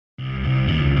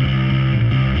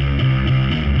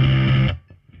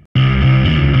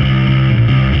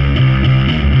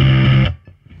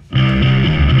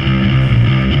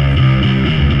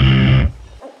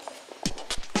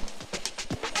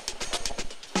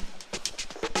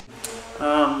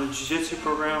The Jiu-Jitsu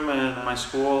program at my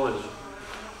school is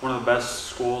one of the best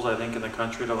schools, I think, in the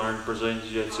country to learn Brazilian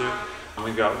Jiu-Jitsu.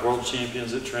 We've got world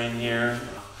champions that train here.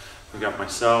 We've got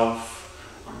myself,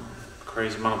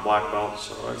 crazy amount of black belts,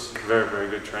 so it's very, very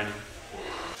good training.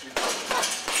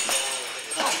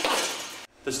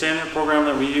 The stand-up program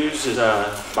that we use is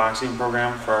a boxing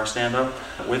program for our stand-up.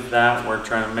 With that, we're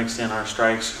trying to mix in our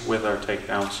strikes with our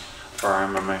takedowns for our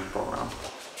MMA program.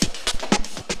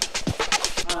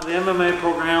 The MMA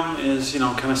program is,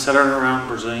 kind of centered around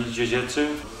Brazilian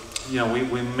Jiu-Jitsu.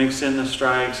 We mix in the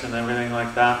strikes and everything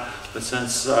like that, but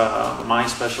since my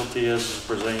specialty is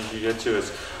Brazilian Jiu-Jitsu,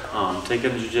 it's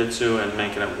taking Jiu-Jitsu and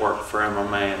making it work for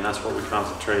MMA, and that's what we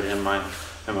concentrate in my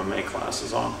MMA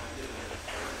classes on.